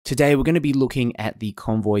Today we're going to be looking at the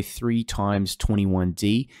Convoy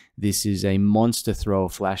 3X21D. This is a monster thrower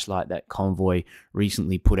flashlight that Convoy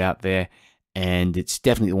recently put out there, and it's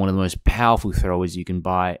definitely one of the most powerful throwers you can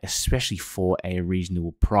buy, especially for a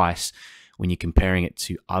reasonable price when you're comparing it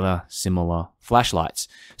to other similar flashlights.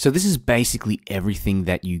 So this is basically everything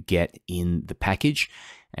that you get in the package.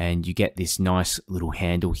 And you get this nice little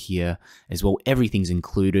handle here as well. Everything's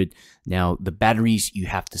included. Now, the batteries you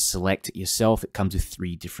have to select yourself. It comes with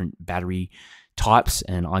 3 different battery types,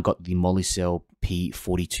 and I got the Molicel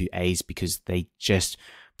P42As because they just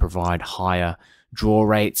provide higher draw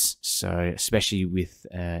rates. So especially with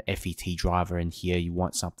FET driver in here, you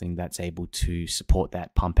want something that's able to support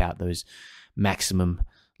that, pump out those maximum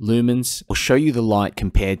lumens. I'll show you the light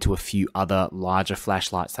compared to a few other larger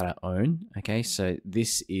flashlights that I own. Okay, so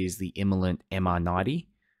this is the Emerald MR90.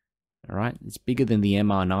 All right, it's bigger than the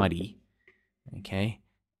MR90. Okay,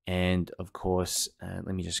 and of course,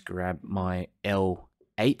 let me just grab my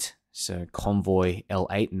L8. So Convoy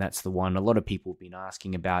L8, and that's the one a lot of people have been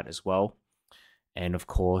asking about as well. And of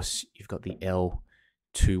course, you've got the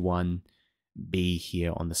L21B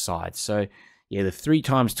here on the side. So yeah, the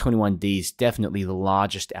 3X21D is definitely the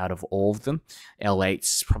largest out of all of them.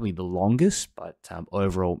 L8's probably the longest, but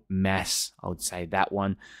overall mass, I would say that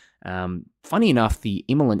one. Funny enough, the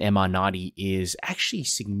Emerald MR90 is actually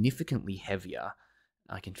significantly heavier.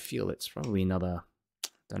 I can feel it's probably another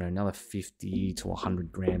 50 to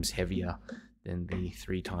 100 grams heavier than the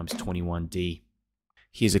 3X21D.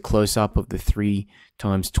 Here's a close-up of the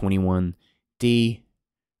 3X21D.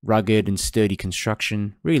 Rugged and sturdy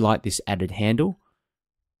construction. Really like this added handle.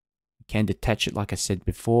 You can detach it like I said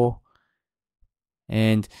before.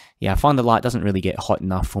 And yeah, I find the light doesn't really get hot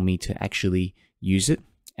enough for me to actually use it.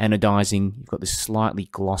 Anodizing, you've got this slightly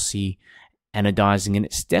glossy anodizing, and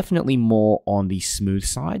it's definitely more on the smooth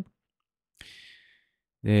side.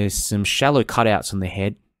 There's some shallow cutouts on the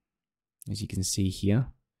head, as you can see here.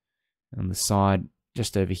 On the side,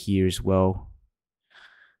 just over here as well.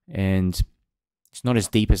 And it's not as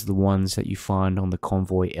deep as the ones that you find on the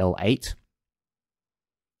Convoy L8.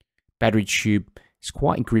 Battery tube is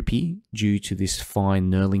quite grippy due to this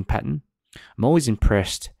fine knurling pattern. I'm always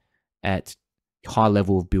impressed at high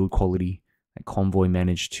level of build quality that Convoy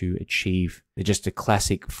managed to achieve. They're just a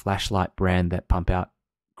classic flashlight brand that pump out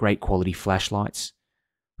great quality flashlights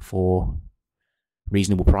for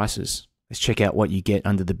reasonable prices. Let's check out what you get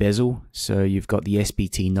under the bezel. So you've got the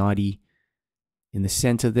SBT90 in the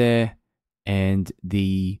center there, and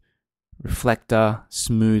the reflector,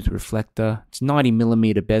 smooth reflector. It's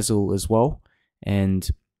 90mm bezel as well, and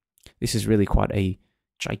this is really quite a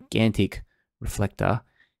gigantic reflector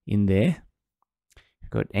in there. You've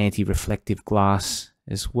got anti-reflective glass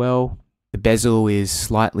as well. The bezel is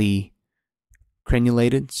slightly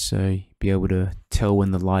crenulated, so you'll be able to tell when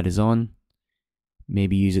the light is on.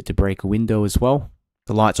 Maybe use it to break a window as well.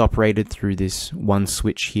 The light's operated through this one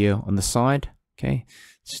switch here on the side. Okay,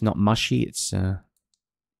 it's not mushy. It's got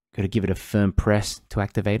to give it a firm press to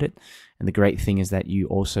activate it. And the great thing is that you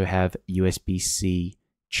also have USB-C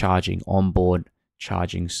charging, onboard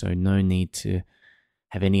charging, so no need to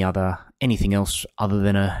have anything else other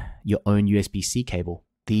than your own USB-C cable.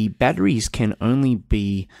 The batteries can only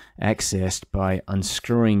be accessed by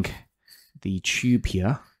unscrewing the tube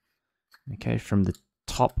here, okay, from the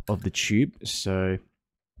top of the tube. So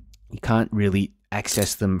you can't really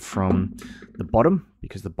access them from the bottom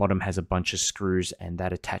because the bottom has a bunch of screws, and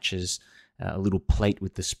that attaches a little plate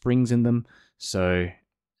with the springs in them. So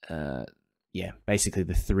yeah, basically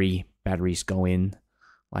the 3 batteries go in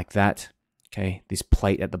like that. Okay, this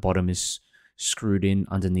plate at the bottom is screwed in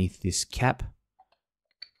underneath this cap,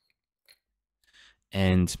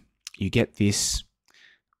 and you get this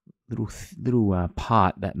little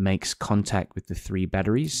part that makes contact with the 3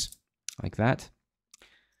 batteries like that.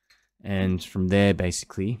 And from there,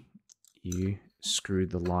 basically, you screw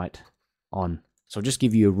the light on. So I'll just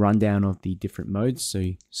give you a rundown of the different modes. So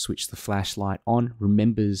you switch the flashlight on,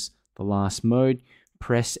 remembers the last mode,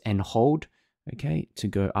 press and hold, okay, to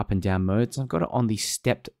go up and down modes. I've got it on the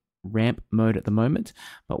stepped ramp mode at the moment,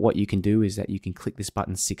 but what you can do is that you can click this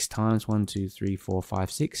button 6 times, 1, 2, 3, 4,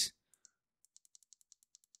 5, 6.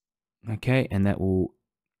 Okay, and that will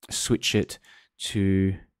switch it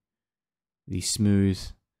to the smooth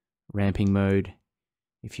ramping mode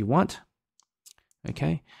if you want.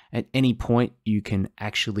 Okay, at any point you can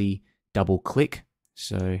actually double click,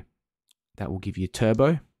 so that will give you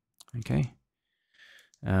turbo. Okay,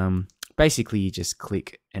 basically you just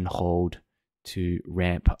click and hold to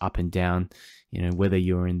ramp up and down, you know, whether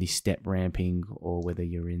you're in the step ramping or whether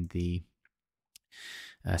you're in the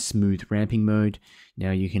smooth ramping mode.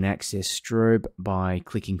 Now you can access strobe by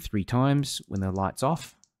clicking 3 times when the light's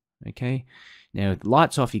off. Okay. Now with the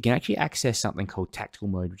lights off, you can actually access something called tactical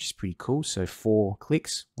mode, which is pretty cool. So 4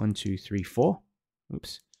 clicks, 1, 2, 3, 4.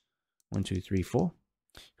 Oops, 1, 2, 3, 4.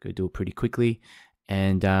 Go do it pretty quickly.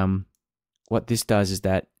 And what this does is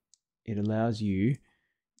that it allows you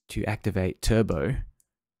to activate turbo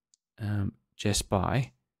just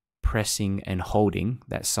by pressing and holding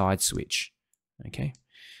that side switch. Okay,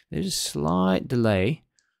 there's a slight delay,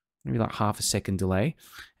 maybe like half a second delay,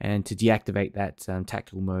 and to deactivate that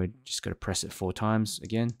tactical mode, just got to press it 4 times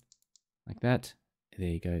again, like that. There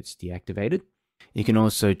you go, it's deactivated. You can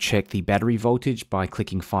also check the battery voltage by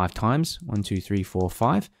clicking 5 times, 1, 2, 3, 4,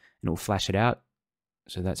 5, and it will flash it out.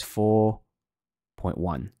 So that's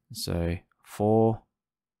 4.1. So 4,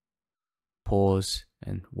 pause,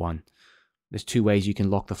 and 1. There's 2 ways you can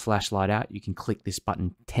lock the flashlight out. You can click this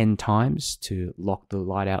button 10 times to lock the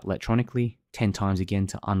light out electronically, 10 times again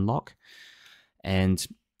to unlock. And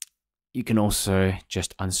you can also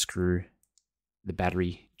just unscrew the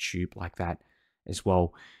battery tube like that as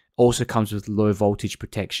well. Also comes with low voltage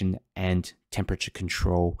protection and temperature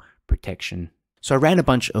control protection. So I ran a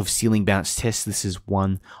bunch of ceiling bounce tests. This is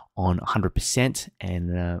one on 100%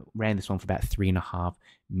 and ran this one for about 3.5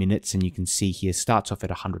 minutes. And you can see here, starts off at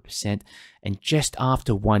 100%. And just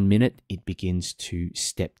after 1 minute, it begins to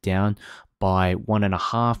step down. By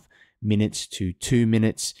 1.5 minutes to 2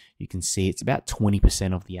 minutes, you can see it's about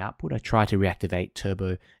 20% of the output. I try to reactivate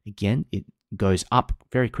turbo again. It goes up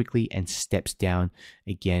very quickly and steps down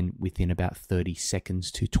again within about 30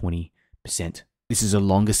 seconds to 20%. This is a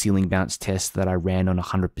longer ceiling bounce test that I ran on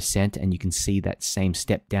 100%, and you can see that same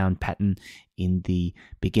step down pattern in the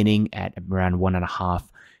beginning at around 1.5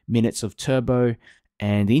 minutes of turbo.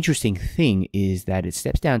 And the interesting thing is that it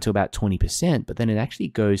steps down to about 20%, but then it actually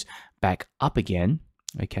goes back up again,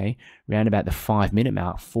 okay, around about the 5 minute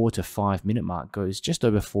mark, 4 to 5 minute mark, goes just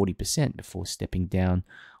over 40% before stepping down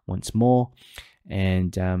once more.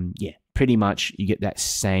 And yeah, pretty much you get that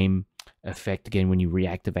same effect again when you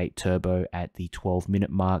reactivate turbo at the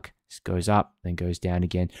 12-minute mark. This goes up, then goes down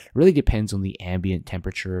again. It really depends on the ambient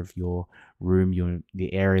temperature of your room,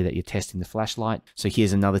 the area that you're testing the flashlight. So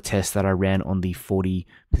here's another test that I ran on the 40%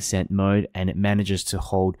 mode, and it manages to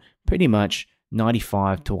hold pretty much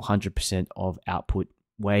 95 to 100% of output,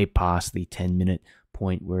 way past the 10-minute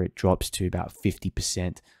point where it drops to about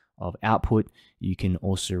 50% of output. You can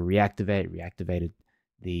also reactivated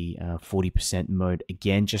the 40% mode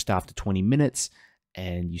again just after 20 minutes,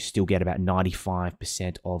 and you still get about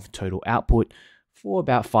 95% of total output for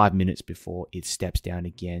about 5 minutes before it steps down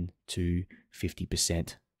again to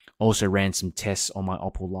 50%. Also ran some tests on my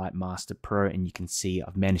Opal Light Master Pro, and you can see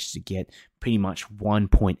I've managed to get pretty much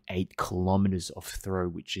 1.8 kilometers of throw,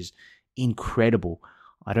 which is incredible.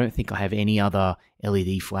 I don't think I have any other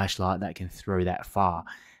LED flashlight that can throw that far.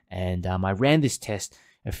 And I ran this test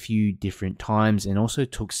a few different times and also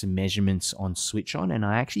took some measurements on switch on, and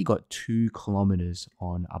I actually got 2 kilometers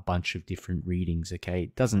on a bunch of different readings. Okay,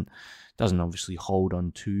 it doesn't obviously hold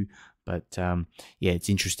on 2, but yeah, it's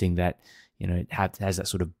interesting that, you know, it has that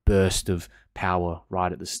sort of burst of power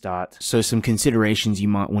right at the start. So some considerations you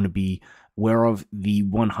might want to be aware of: the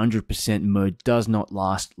 100% mode does not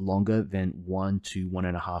last longer than 1 to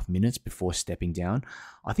 1.5 minutes before stepping down.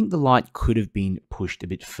 I think the light could have been pushed a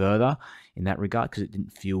bit further in that regard because it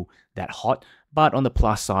didn't feel that hot. But on the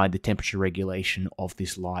plus side, the temperature regulation of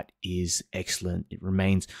this light is excellent. It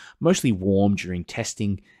remains mostly warm during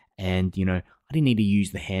testing, and, you know, I didn't need to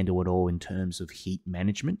use the handle at all in terms of heat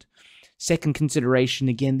management. Second consideration,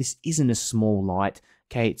 again, this isn't a small light.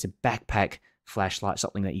 Okay, it's a backpack flashlight,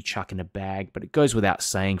 something that you chuck in a bag, but it goes without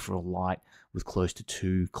saying for a light with close to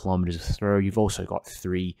 2 kilometers of throw. You've also got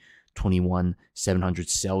 3 21-700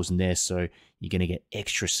 cells in there, so you're going to get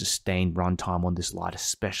extra sustained runtime on this light,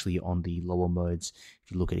 especially on the lower modes.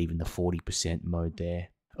 If you look at even the 40% mode there.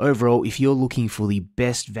 Overall, if you're looking for the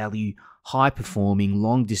best value, high performing,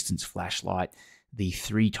 long distance flashlight, the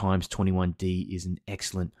 3x21D is an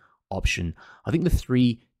excellent option. I think the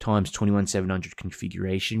 3x21700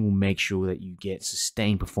 configuration will make sure that you get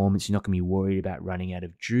sustained performance. You're not going to be worried about running out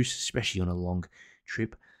of juice, especially on a long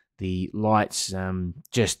trip. The lights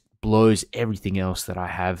just blows everything else that I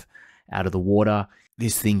have out of the water.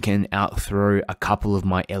 This thing can outthrow a couple of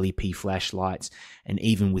my LEP flashlights, and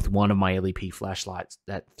even with one of my LEP flashlights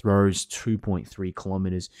that throws 2.3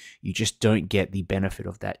 kilometers, you just don't get the benefit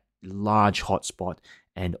of that large hotspot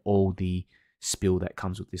and all the spill that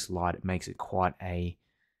comes with this light. It makes it quite a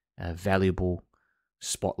valuable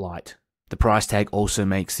spotlight. The price tag also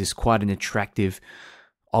makes this quite an attractive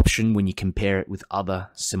option when you compare it with other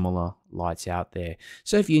similar lights out there.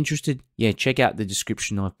 So if you're interested, yeah, check out the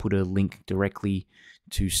description. I've put a link directly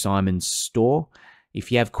to Simon's store.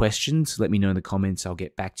 If you have questions, let me know in the comments. I'll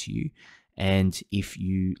get back to you. And if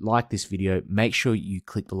you like this video, make sure you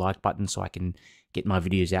click the like button so I can get my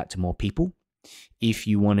videos out to more people. If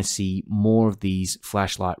you want to see more of these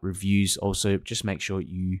flashlight reviews, also just make sure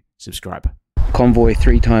you subscribe. Convoy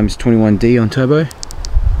 3X21D on turbo.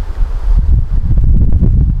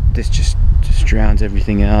 This just drowns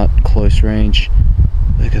everything out, close range.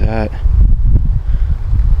 Look at that.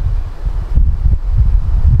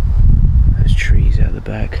 Those trees out the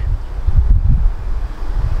back.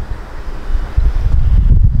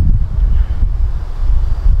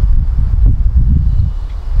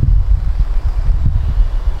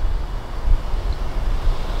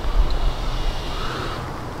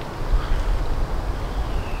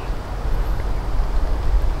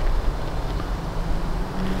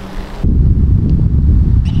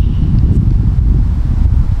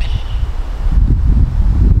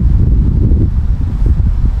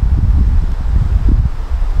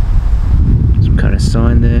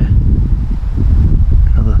 Sign there,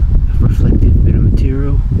 another reflective bit of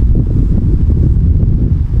material.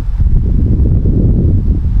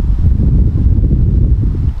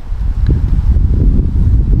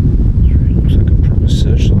 Looks like a proper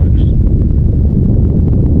searchlight. It's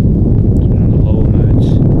one of the lower modes.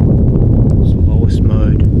 It's the lowest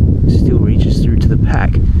mode. It still reaches through to the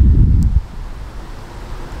pack.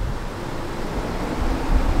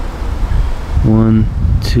 One,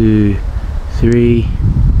 two, three.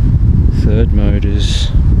 Third mode is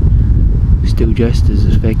still just as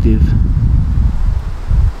effective.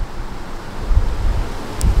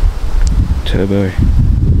 Turbo.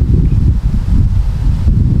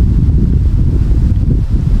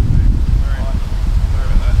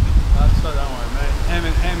 So don't worry, mate. How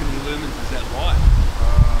many lumens is that light?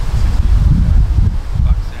 60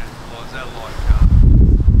 bucks sound. Is that like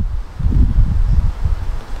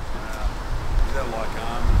is that like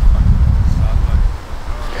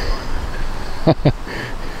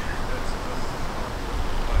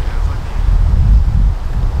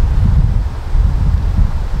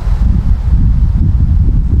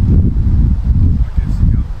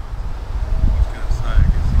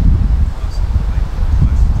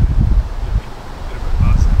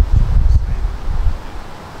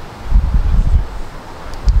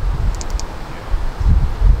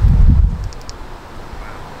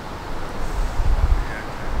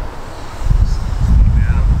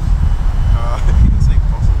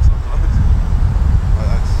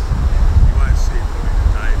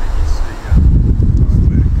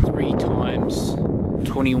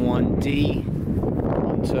D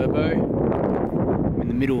on turbo. I'm in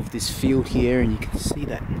the middle of this field here, and you can see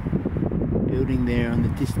that building there on the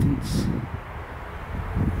distance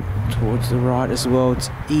towards the right as well. It's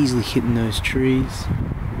easily hitting those trees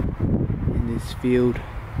in this field.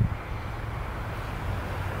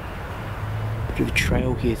 Bit of a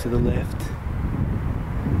trail here to the left.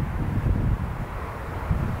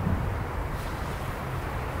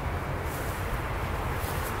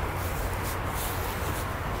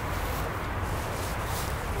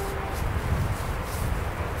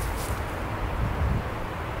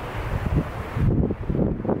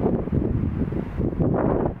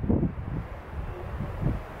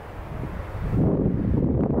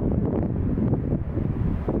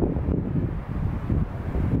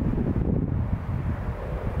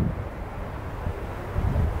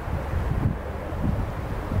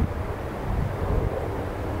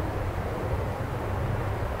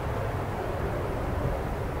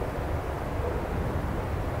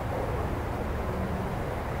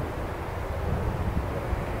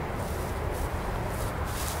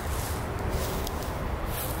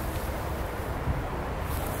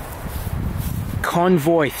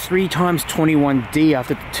 Convoy 3X21D. I have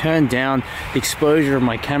to turn down the exposure of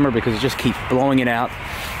my camera because it just keeps blowing it out.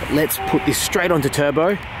 But let's put this straight onto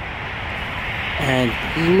turbo,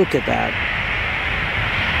 and look at that.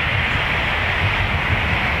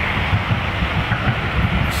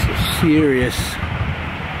 It's a serious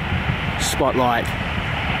spotlight.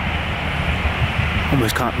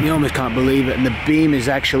 You almost can't believe it, and the beam is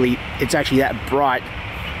actually that bright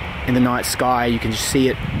in the night sky. You can just see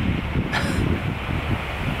it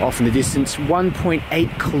off in the distance.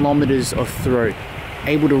 1.8 kilometers of throw,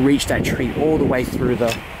 able to reach that tree all the way through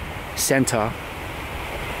the center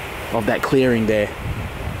of that clearing there.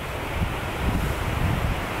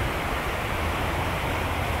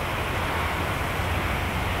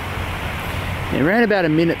 And around about a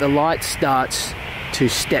minute the light starts to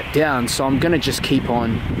step down, so I'm gonna just keep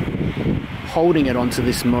on holding it onto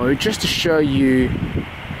this mode just to show you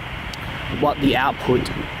what the output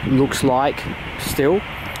looks like still,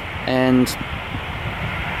 and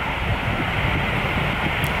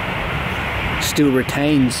still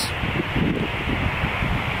retains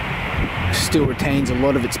a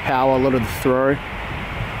lot of its power, a lot of the throw.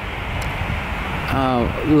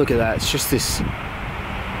 Look at that, it's just this.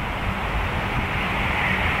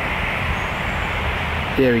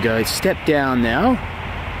 There we go, step down now.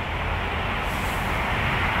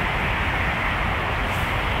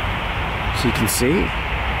 So you can see.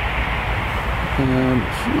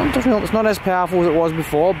 It's not as powerful as it was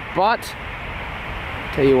before, but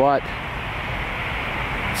tell you what,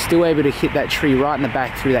 still able to hit that tree right in the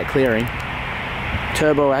back through that clearing.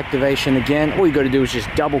 Turbo activation again. All you got to do is just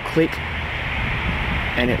double click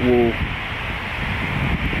and it will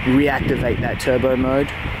reactivate that turbo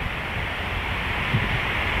mode.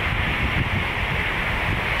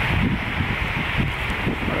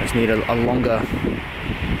 I just need a longer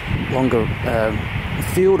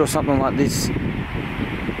field or something like this to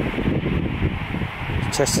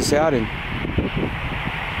test this out in.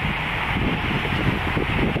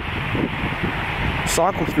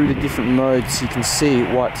 Cycle through the different modes so you can see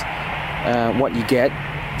what you get.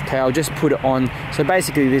 Okay, I'll just put it on. So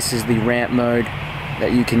basically this is the ramp mode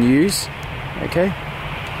that you can use. Okay,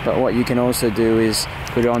 but what you can also do is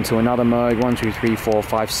put it onto another mode, 1, 2, 3, 4,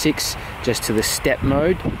 5, 6, just to the step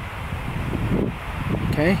mode.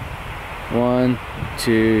 Okay, 1,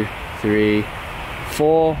 2, 3,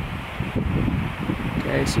 4.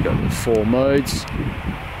 Okay, so you got the 4 modes.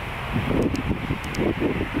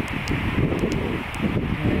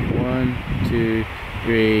 1, 2,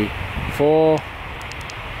 3, 4.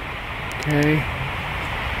 Okay.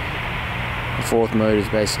 The 4th mode is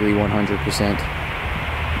basically 100%.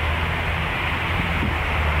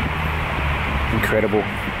 Incredible.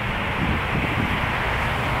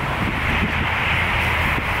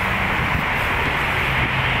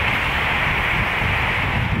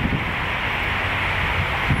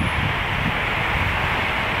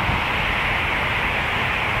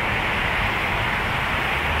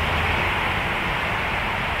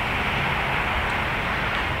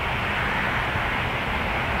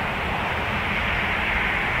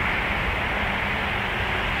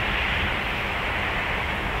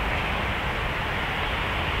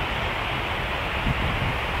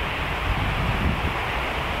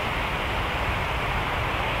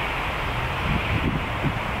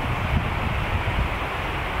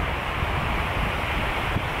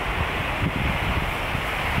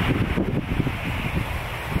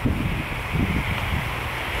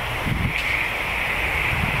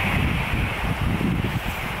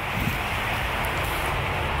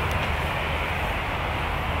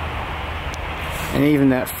 And even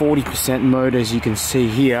that 40% mode, as you can see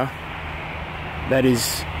here, that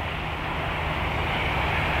is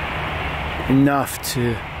enough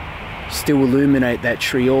to still illuminate that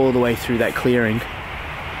tree all the way through that clearing.